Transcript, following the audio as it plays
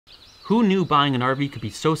Who knew buying an RV could be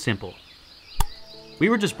so simple? We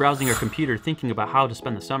were just browsing our computer thinking about how to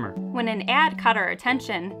spend the summer. When an ad caught our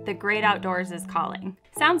attention, the great outdoors is calling.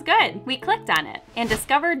 Sounds good. We clicked on it and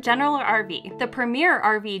discovered General RV, the premier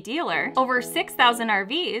RV dealer, over 6,000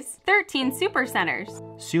 RVs, 13 super centers.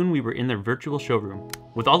 Soon we were in their virtual showroom.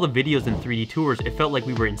 With all the videos and 3D tours, it felt like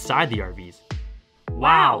we were inside the RVs.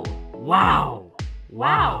 Wow! Wow!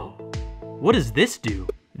 Wow! What does this do?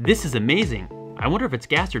 This is amazing. I wonder if it's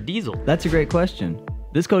gas or diesel. That's a great question.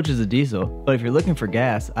 This coach is a diesel, but if you're looking for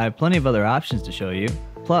gas, I have plenty of other options to show you.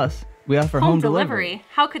 Plus, we offer home delivery.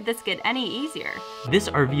 How could this get any easier? This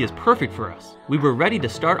RV is perfect for us. We were ready to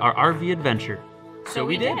start our RV adventure. So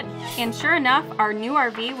we did. And sure enough, our new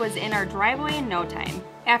RV was in our driveway in no time.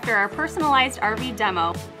 After our personalized RV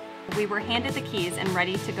demo, we were handed the keys and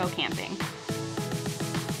ready to go camping.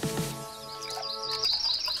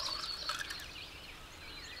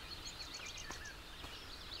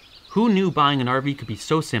 Who knew buying an RV could be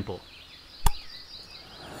so simple?